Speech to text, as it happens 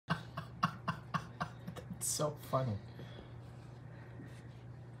That's so funny.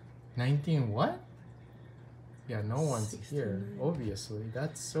 19 what? Yeah, no one's 69. here, obviously.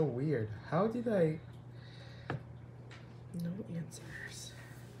 That's so weird. How did I... No answers.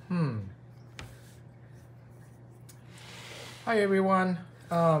 Hi everyone.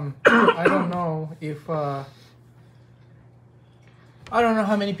 I don't know if I don't know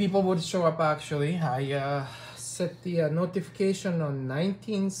how many people would show up actually. I set the notification on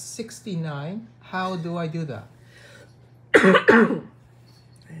 1969. How do I do that? I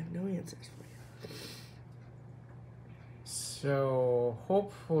have no answers for you. So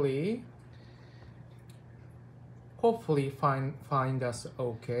hopefully find us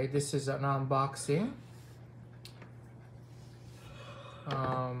okay. This is an unboxing.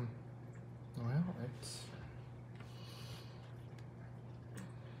 Well, it's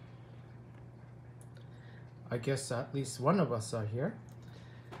I guess at least one of us are here.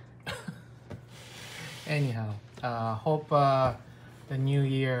 Anyhow, hope the new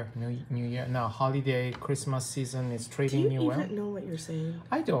year, holiday, Christmas season is treating you well. Do you even know what you're saying?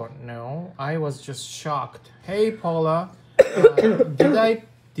 I don't know. I was just shocked. Hey, Paula,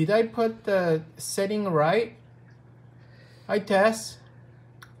 did I put the setting right? Hi, Tess.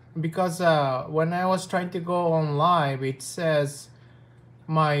 Because when I was trying to go on live, it says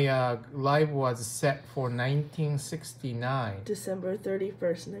my live was set for 1969. December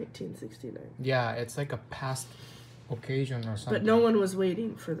 31st, 1969. Yeah, it's like a past occasion or something. But no one was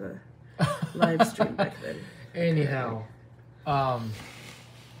waiting for the live stream back then. Anyhow, I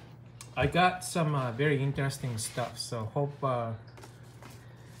got some very interesting stuff, so hope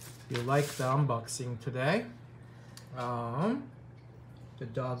you like the unboxing today. The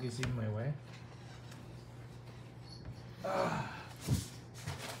dog is in my way.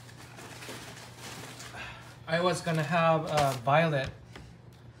 I was gonna have Violet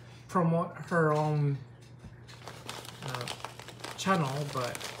promote her own channel,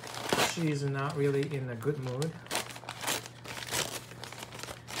 but she's not really in a good mood.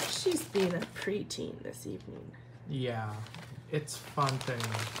 She's being a preteen this evening. Yeah, it's fun thing.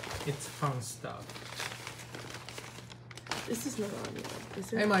 It's fun stuff. This is not on yet,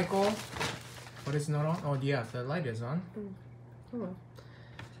 is it? Hey, Michael. What is not on? Oh, yeah, the light is on. Oh, well.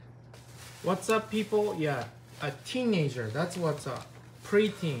 What's up, people? Yeah, a teenager. That's what's up.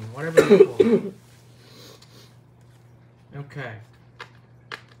 Preteen, whatever you call it. Okay.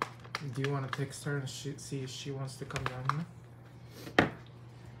 Do you want to text her and see if she wants to come down here?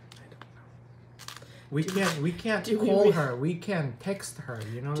 We can't call her. We can text her.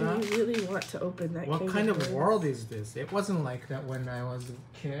 You know that? Do you really want to open that? What kind of world is this? It wasn't like that when I was a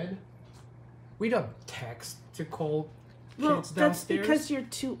kid. We don't text to call kids downstairs. That's because you're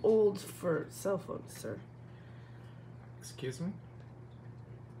too old for cell phones, sir. Excuse me?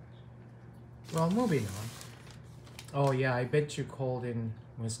 Well, moving on. Oh yeah, I bet you called in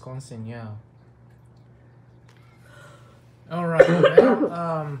Wisconsin, yeah. Alright,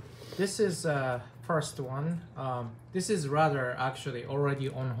 well, this is first one. This is rather actually already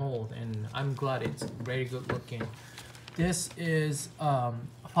on hold, and I'm glad it's very good looking. This is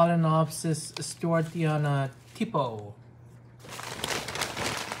Phalaenopsis stewartiana tipo.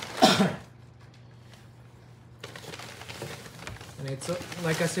 And it's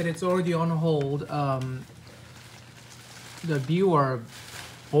like I said, it's already on hold. The viewer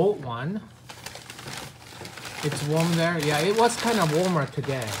bought one. It's warm there. Yeah, it was kind of warmer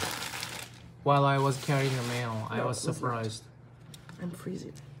today. While I was carrying the mail, I was surprised. I'm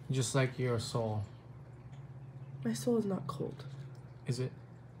freezing. Just like your soul. My soul is not cold. Is it?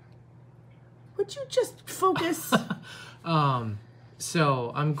 Would you just focus?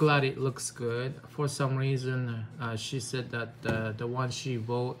 So I'm glad it looks good. For some reason, she said that the one she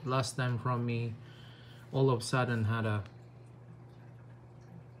bought last time from me, all of a sudden had a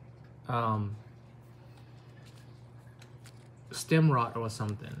stem rot or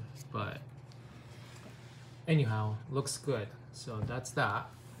something. But anyhow, looks good. So that's that.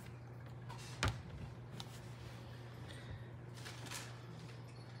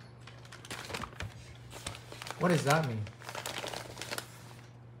 What does that mean?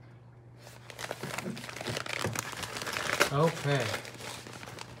 Okay.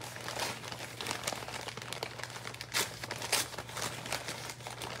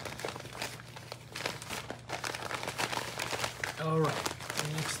 All right,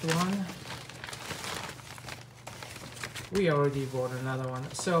 next one. We already bought another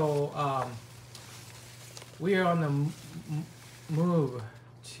one. So we are on the move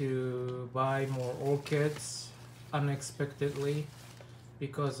to buy more orchids unexpectedly,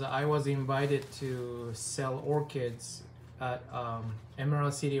 because I was invited to sell orchids at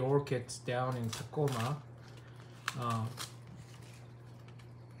Emerald City Orchids down in Tacoma,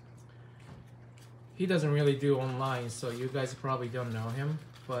 He doesn't really do online, so you guys probably don't know him,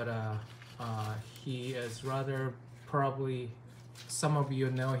 but he is rather probably, some of you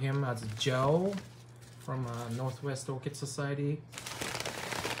know him as Joe from Northwest Orchid Society.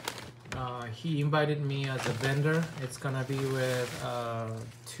 He invited me as a vendor. It's gonna be with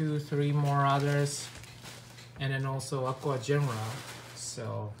 2-3 more others, and then also Aqua Genera,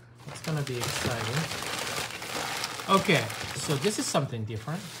 so it's gonna be exciting. Okay, so this is something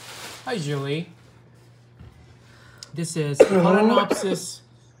different. Hi Julie. This is Phalaenopsis.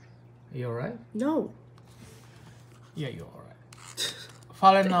 Are you alright? No. Yeah, you're alright.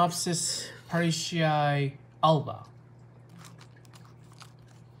 Phalaenopsis parisiae alba.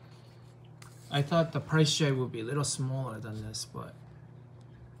 I thought the parisiae would be a little smaller than this, but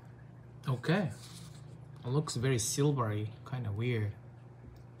okay. It looks very silvery, kind of weird.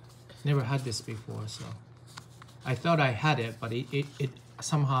 Never had this before, so I thought I had it, but it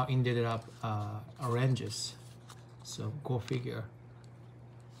somehow ended up oranges. So go figure.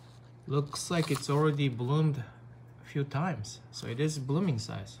 Looks like it's already bloomed a few times, so it is blooming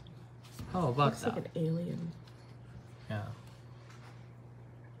size. How about Looks that? like an alien. Yeah.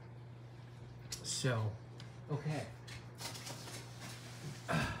 So, okay.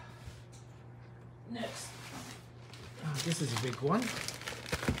 Next. This is a big one.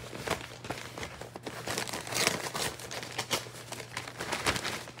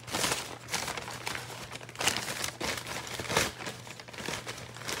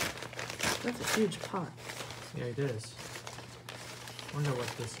 That's a huge pot. Yeah, it is. Wonder what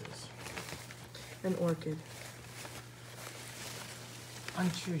this is. An orchid.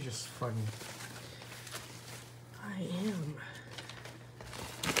 Aren't you just funny? I am.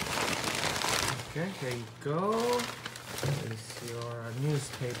 Okay, here you go. Here's your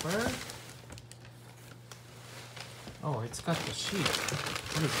newspaper. Oh, it's got the sheet.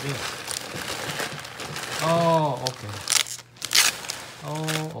 What is this? Oh, okay.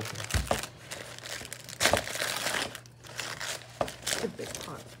 Oh, okay. It's a big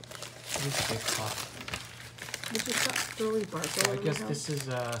pot. This big pot. You just stop throwing bark So all I over guess the house? this is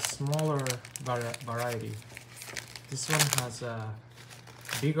a smaller variety. This one has a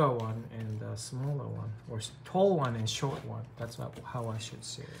bigger one and a smaller one, or tall one and short one. That's how I should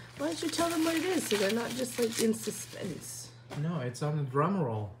say it. Why don't you tell them what it is so they're not just like in suspense? No, it's on the drum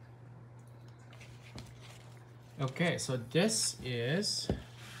roll. Okay, so this is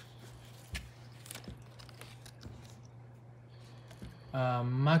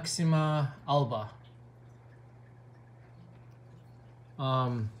Maxima alba.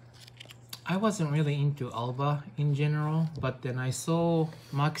 I wasn't really into alba in general, but then I saw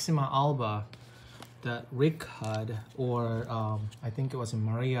Maxima alba that Rick had, or I think it was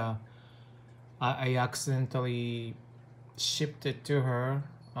Maria. I accidentally shipped it to her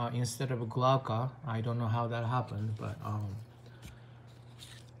instead of Glauca. I don't know how that happened, but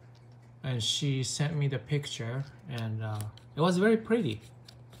and she sent me the picture, and it was very pretty.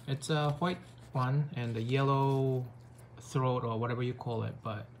 It's a white one and a yellow throat or whatever you call it,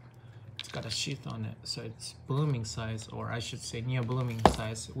 but it's got a sheath on it, so it's blooming size, or I should say near blooming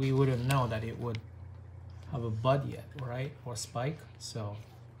size. We wouldn't know that it would have a bud yet, right, or spike. So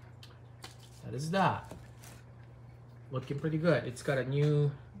that is that. Looking pretty good. It's got a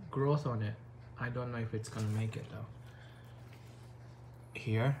new growth on it. I don't know if it's gonna make it though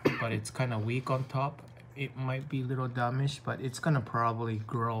here, but it's kind of weak on top. It might be a little damaged, but it's gonna probably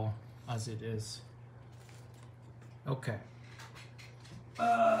grow as it is. Okay.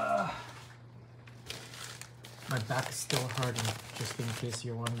 My back is still hurting, just in case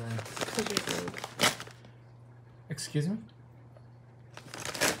you're wondering. Excuse me?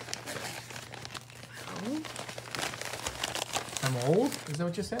 Oh. I'm old? Is that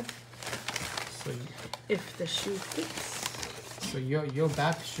what you said? So, If the shoe fits. so your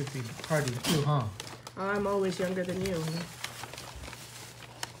back should be hurting too, huh? I'm always younger than you.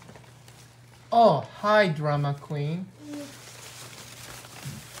 Oh, hi, drama queen.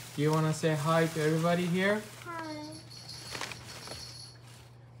 Do you want to say hi to everybody here?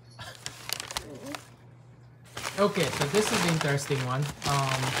 Okay, so this is the interesting one.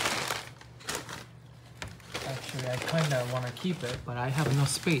 Actually, I kind of want to keep it, but I have no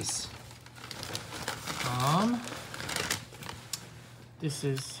space. This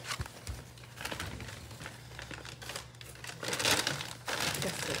is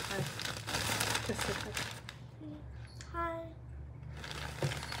Just say hi. Just say hi.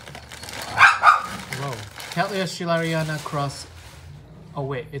 whoa, Cattleya schilleriana cross. Oh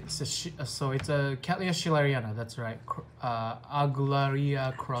wait, it's a so it's a Cattleya schilleriana. That's right.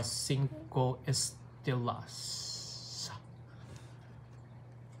 Aglaria cross cinco estelas.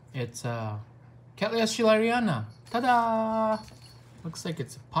 It's Cattleya schilleriana. Ta-da! Looks like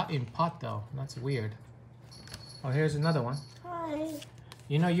it's pot in pot though. That's weird. Oh, here's another one. Hi.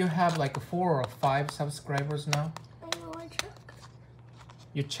 You know you have like 4 or 5 subscribers now. I know, I checked.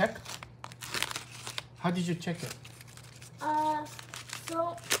 You checked? How did you check it?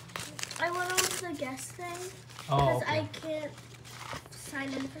 So I went on to the guest thing Oh, because okay. I can't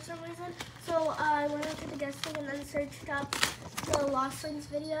sign in for some reason. So I went on to the guest thing and then searched up the Lost Links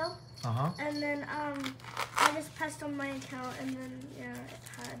video. Uh-huh. And then I just pressed on my account and then yeah,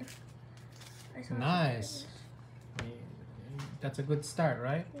 it had. I saw Nice. That's a good start,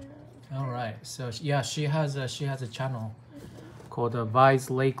 right? Yeah. All right. So yeah, she has a channel called Vi's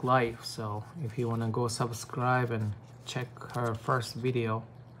Lake Life. So if you wanna go subscribe and check her first video.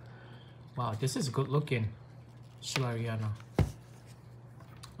 Wow, this is good looking, schilleriana.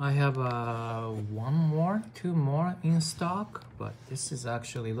 I have 2 more in stock, but this is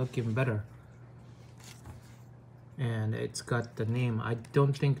actually looking better. And it's got the name. I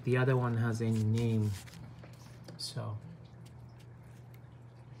don't think the other one has any name. So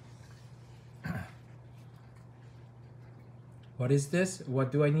what is this?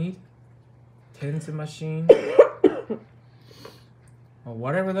 What do I need? Tens machine. Or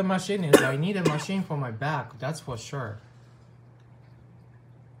whatever the machine is, I need a machine for my back, that's for sure.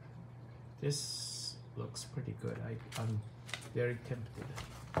 This looks pretty good. I'm very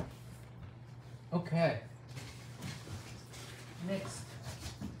tempted. Okay. Next.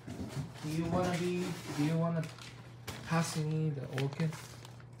 Do you wanna pass me the orchid?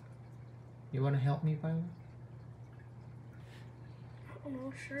 You wanna help me, Violet?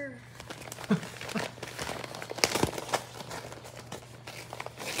 Oh, sure.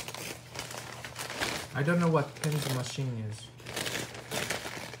 I don't know what Ken's machine is.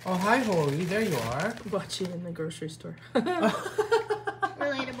 Oh, hi, Holly. There you are. Watching in the grocery store.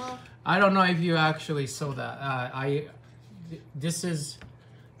 Relatable. I don't know if you actually saw that. This is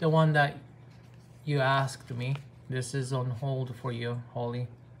the one that you asked me. This is on hold for you, Holly.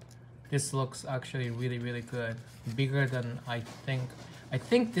 This looks actually really, really good. Bigger than I think. I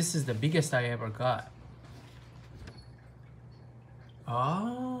think this is the biggest I ever got.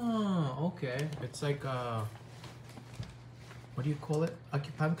 Ah, okay. It's like what do you call it?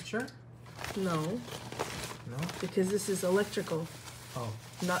 Acupuncture? No, No? because this is electrical, Oh.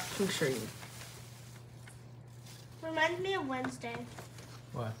 not puncturing. Reminds me of Wednesday.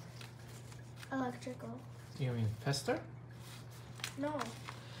 What? Electrical. You mean Fester? No.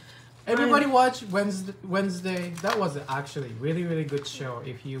 Everybody watch Wednesday. That was actually really, really good show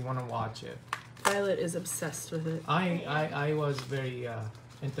if you want to watch it. Violet is obsessed with it. I was very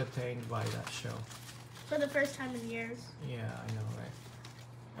entertained by that show. For the first time in years. Yeah, I know, right?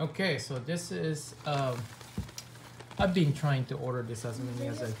 Okay, so this is I've been trying to order this as many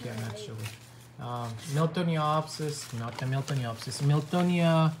as I can actually. Miltoniopsis, not the Miltoniopsis,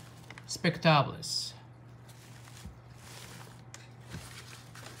 Miltonia spectabilis.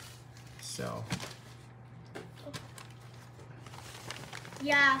 So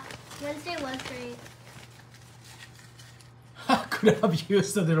Yeah, Wednesday was great. I could have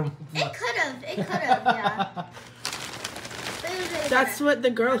used a little more. It could have, yeah. But it was really That's better. what the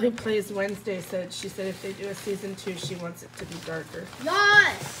girl who plays Wednesday said. She said if they do a season 2, she wants it to be darker.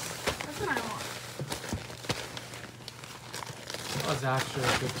 Yes! That's what I want. It was actually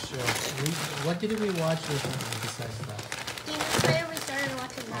a good show. What did we watch recently besides that? Demon Slayer, we started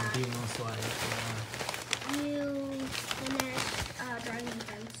watching Oh, that. Demon Slayer. You finished Dragon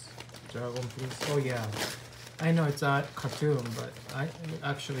Prince. Dragon Prince. Oh yeah. I know it's a cartoon, but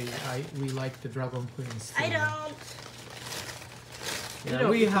we like the Dragon Prince. I too. don't. Yeah,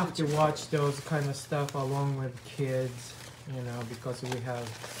 we have to watch those kind of stuff along with kids, you know, because we have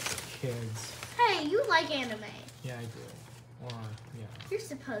kids. Hey, you like anime. Yeah, I do. Or yeah. You're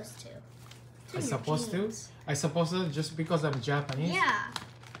supposed to. It's in I your supposed genes. to? I supposed to just because I'm Japanese? Yeah.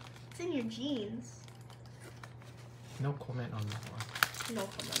 It's in your genes. No comment on that one. No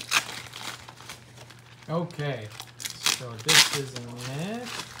comment. Okay, so this is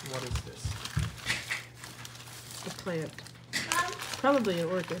next. What is this? A plant. Mom, Probably an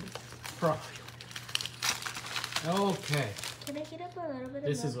orchid. Okay, can I get up a little bit?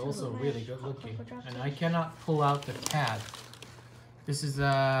 this is enough to also hold my really good hot looking, cocoa drops and in? I cannot pull out the pad. This is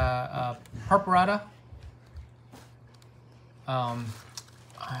a purpurata.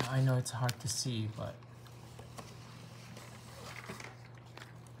 I know it's hard to see, but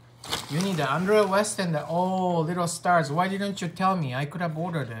you need the Andrea West and the little stars. Why didn't you tell me? I could have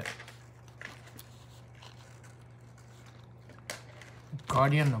ordered it.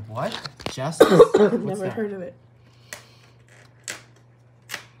 Guardian of what? Justice? What's Never that? heard of it.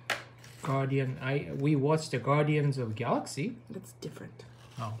 We watched the Guardians of Galaxy. It's different.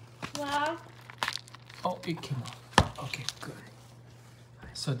 Oh. Wow. Oh, it came off. Okay, good.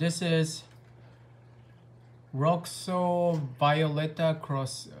 So this is Roxo Violetta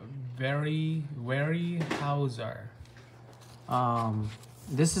Cross Very Hauser.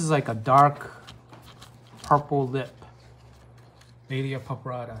 This is like a dark purple lip. Alia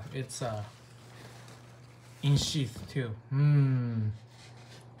paparata. It's in sheath too.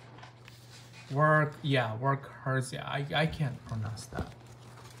 Work hers. Yeah, I can't pronounce that.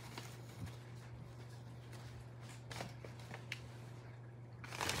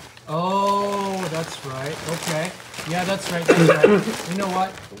 Oh, that's right. Okay. Yeah, that's right. That's right. You know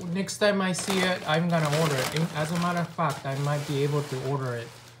what? Next time I see it, I'm gonna order it. As a matter of fact, I might be able to order it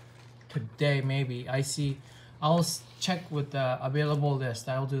today, maybe. I'll check with the available list.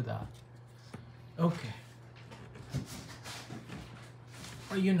 I'll do that. Okay.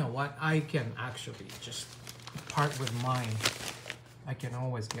 Or you know what? I can actually just part with mine. I can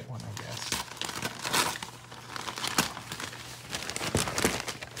always get one, I guess.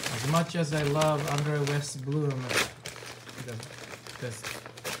 As much as I love Andre West Bloom, the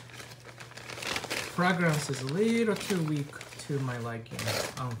fragrance is a little too weak to my liking,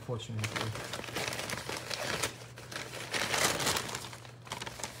 unfortunately.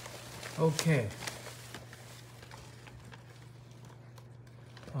 Okay.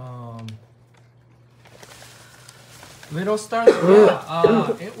 Little Stars,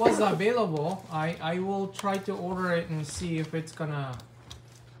 yeah, it was available. I will try to order it and see if it's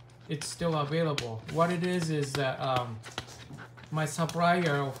still available. What it is that my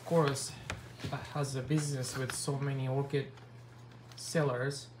supplier, of course, has a business with so many orchid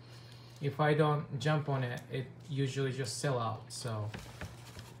sellers. If I don't jump on it, it usually just sell out. So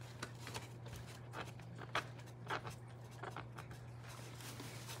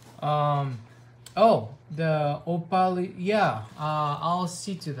oh, the opali, yeah, I'll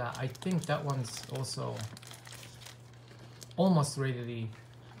see to that. I think that one's also almost readily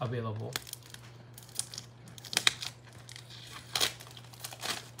available.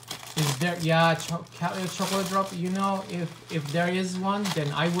 Is there, yeah, chocolate drop, you know, if there is one,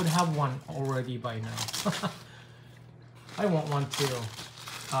 then I would have one already by now. I want one too.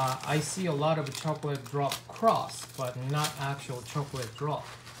 I see a lot of chocolate drop cross, but not actual chocolate drop.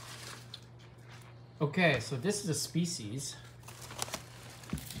 Okay, so this is a species.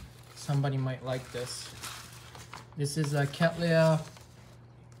 Somebody might like this. This is a Cattleya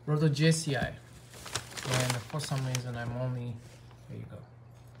rhodogesiae. And for some reason I'm only, there you go.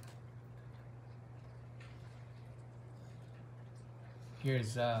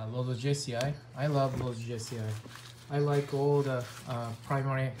 Here's rhodogesiae. I love rhodogesiae. I like all the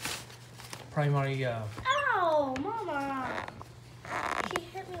primary. Ow, Mama! She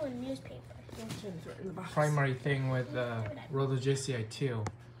hit me with newspaper. Primary thing with rhodogesiae too.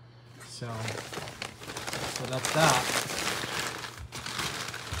 So that's that.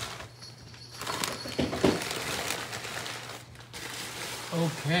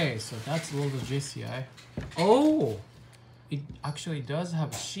 Okay, so that's rhodogesiae. Oh, it actually does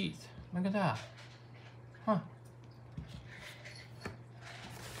have a sheath. Look at that. Huh.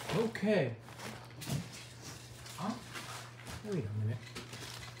 Okay. Huh? Wait a minute.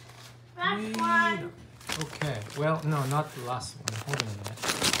 Last one. Okay, well, no, not the last one. Hold on a minute.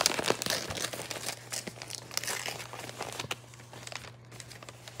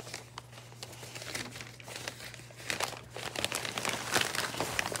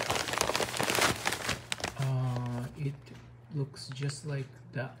 It looks just like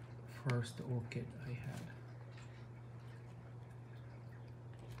that first orchid I had.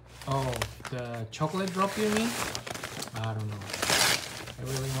 Oh, the chocolate drop you mean? I don't know. I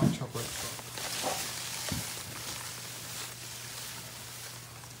really want chocolate drop.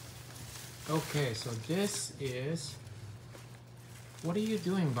 Okay, so this is... What are you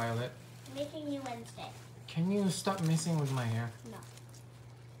doing, Violet? Making you Wednesday. Can you stop messing with my hair? No.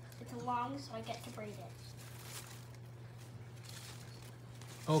 It's long, so I get to braid it.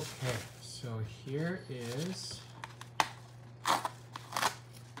 Okay, so here is...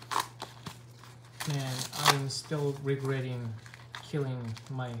 And I'm still regretting killing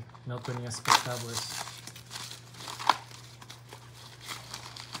my Miltonia spectabilis.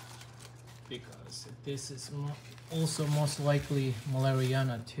 Because this is also most likely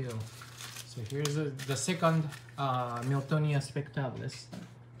Malariana too. So here's the second Miltonia spectabilis.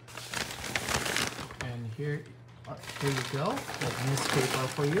 And here you go, the newspaper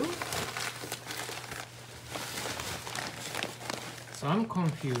for you. So I'm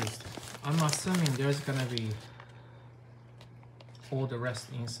confused. I'm assuming there's gonna be all the rest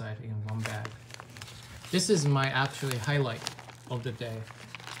inside in one bag. This is my actually highlight of the day.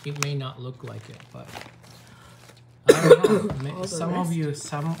 It may not look like it, but I don't know. Some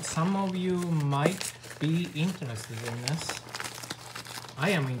of you might be interested in this. I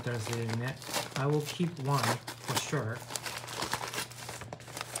am interested in it. I will keep one for sure.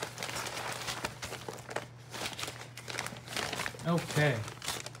 Okay.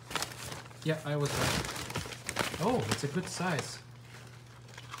 Yeah, I was right. Oh, it's a good size.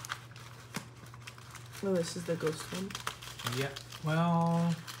 Oh, this is the ghost one. Yeah,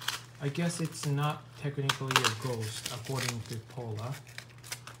 well, I guess it's not technically a ghost according to Paula.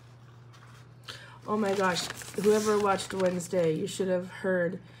 Oh my gosh, whoever watched Wednesday, you should have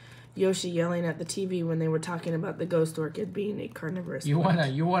heard Yoshi yelling at the TV when they were talking about the ghost orchid being a carnivorous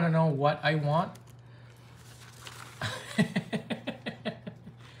plant. You wanna know what I want?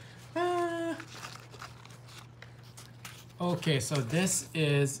 Okay, so this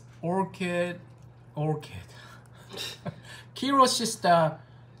is Orchid. Chiroshista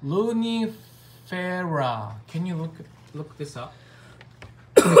lunifera. Can you look this up?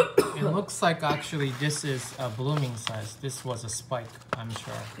 It looks like actually this is a blooming size. This was a spike, I'm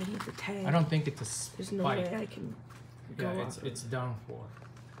sure. I need the tag. I don't think it's a spike. There's no way I can go off. It's done for.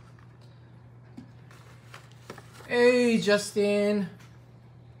 Hey, Justin.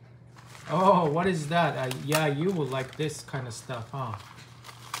 Oh, what is that? Yeah, you would like this kind of stuff, huh?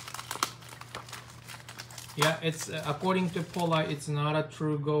 Yeah, it's according to Paula, it's not a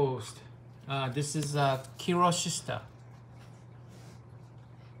true ghost. This is Chiroshista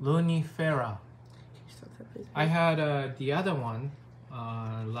lunifera. I had the other one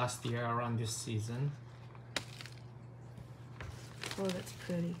last year around this season. Oh, that's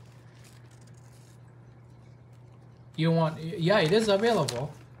pretty. You want? Yeah, it is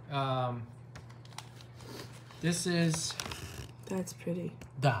available. This is That's pretty.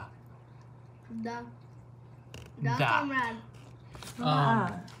 Da. Comrade.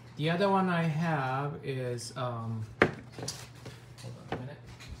 The other one I have is hold on a minute.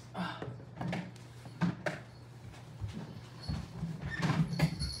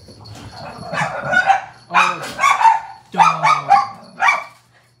 Oh, dog.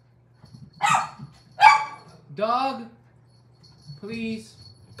 Dog, please.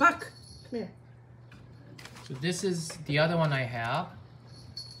 Puck, come here. So this is the other one I have.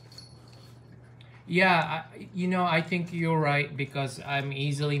 Yeah, you know, I think you're right because I'm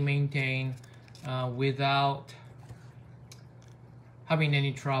easily maintained without having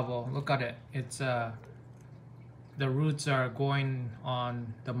any trouble. Look at it. It's the roots are going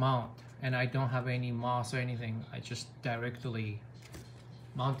on the mount and I don't have any moss or anything. I just directly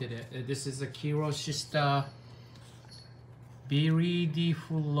mounted it. This is a Chiroshista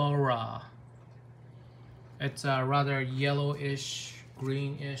viridiflora. It's a rather yellowish,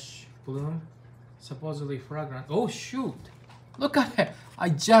 greenish bloom. Supposedly fragrant. Oh shoot! Look at it! I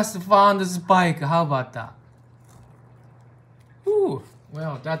just found the spike. How about that? Ooh,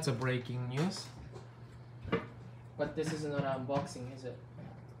 well, that's a breaking news. But this isn't an unboxing, is it?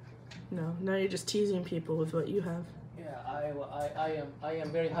 No, now you're just teasing people with what you have. Yeah, I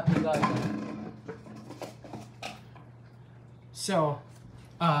am very happy guy. So,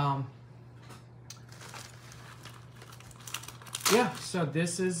 yeah. So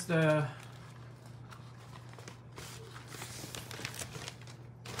this is the.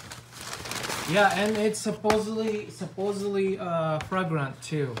 Yeah, and it's supposedly fragrant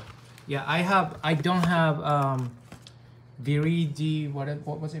too. Yeah, I don't have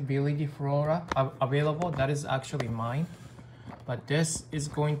what was it, viridiflora available. That is actually mine, but this is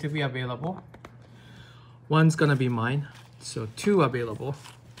going to be available. One's gonna be mine, so two available.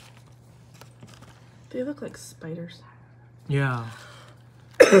 They look like spiders. Yeah,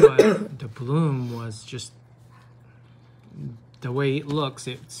 but the bloom was just the way it looks.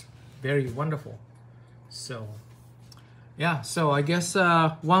 It's very wonderful. So yeah, so I guess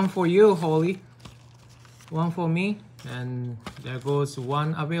one for you, Holly, one for me, and there goes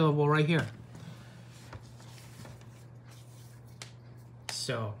one available right here.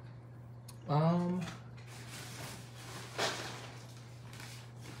 So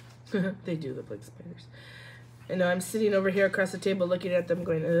They do look like spiders. I know, I'm sitting over here across the table looking at them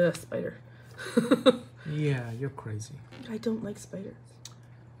going, ugh, spider. yeah, you're crazy. I don't like spiders.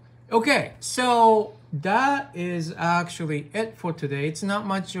 Okay, so that is actually it for today. It's not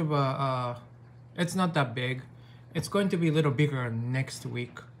much of a, it's not that big. It's going to be a little bigger next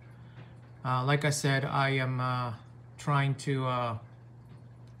week. Like I said, I am trying to...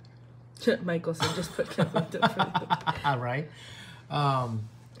 Michael said just put Kevin different. All right.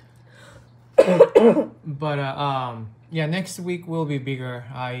 But yeah, next week will be bigger.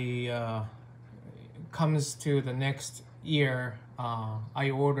 I comes to the next year. I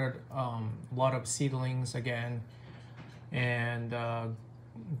ordered a lot of seedlings again, and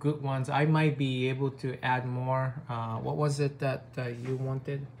good ones. I might be able to add more. What was it that you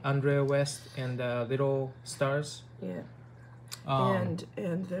wanted? Andrea West and Little Stars. Yeah. Um,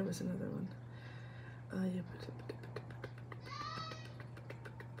 And there was another one. Yeah.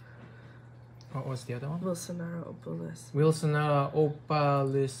 What was the other one? Wilsonara opalis. Wilsonara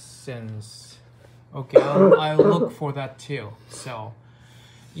opalescens. Okay, I'll look for that too. So,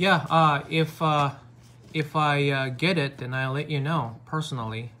 yeah, if I get it, then I'll let you know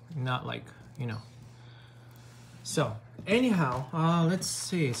personally, not like, you know. So, anyhow, let's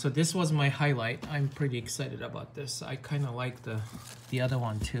see. So this was my highlight. I'm pretty excited about this. I kind of like the other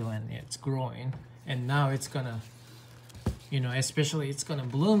one too, and it's growing. And now it's gonna, you know, especially it's gonna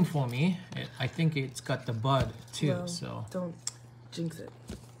bloom for me. I think it's got the bud too. Well, so don't jinx it.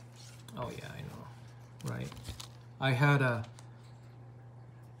 Oh yeah, I know, right? I had a.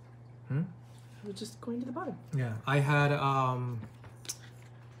 We're just going to the bottom. Yeah, I had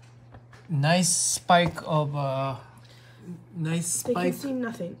nice spike of nice They spike. can see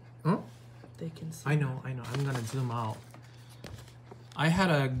nothing. Huh? They can see. I know. I'm gonna zoom out. I had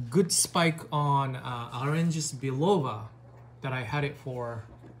a good spike on Oranges Belova that I had it for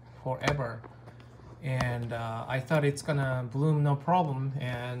forever, and I thought it's gonna bloom no problem,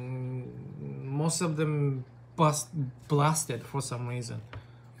 and most of them blasted for some reason.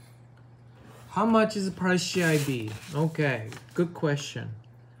 How much is the price should I be? Okay, good question.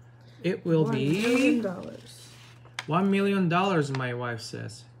 It will be $1 million. $1 million, my wife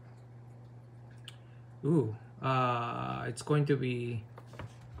says. Ooh, it's going to be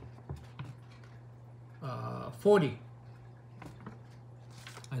 40.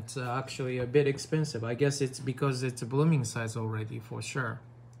 It's actually a bit expensive. I guess it's because it's a blooming size already, for sure.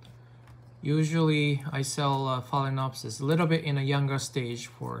 Usually I sell Phalaenopsis a little bit in a younger stage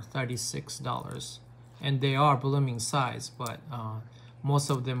for $36. And they are blooming size, but most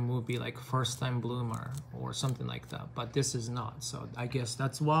of them will be like first time bloomer or something like that. But this is not, so I guess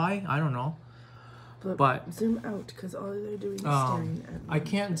that's why. I don't know. But zoom out, because all they're doing is staring at me. I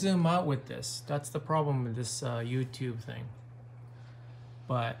can't zoom out with this. That's the problem with this YouTube thing.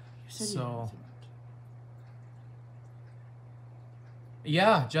 But so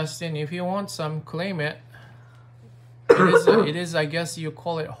yeah, Justin, if you want some, claim it. It is, I guess you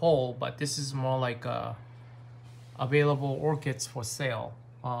call it whole, but this is more like available orchids for sale.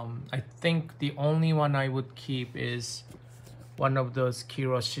 I think the only one I would keep is one of those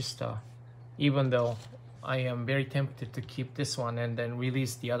Kiroshista, even though I am very tempted to keep this one and then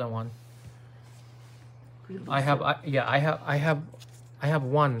release the other one. I have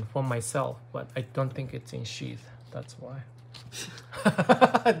one for myself, but I don't think it's in sheath. That's why.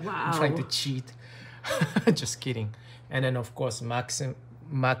 Wow. I'm trying to cheat. Just kidding. And then of course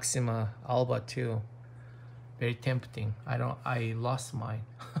Maxima Alba too. Very tempting. I lost mine.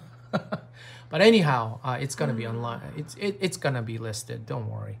 But anyhow, it's gonna be online. It's gonna be listed. Don't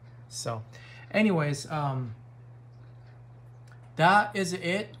worry. So, anyways, that is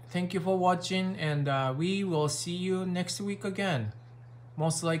it. Thank you for watching, and we will see you next week again.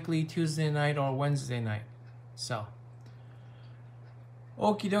 Most likely Tuesday night or Wednesday night. So,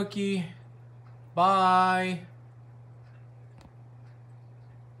 okie dokie. Bye.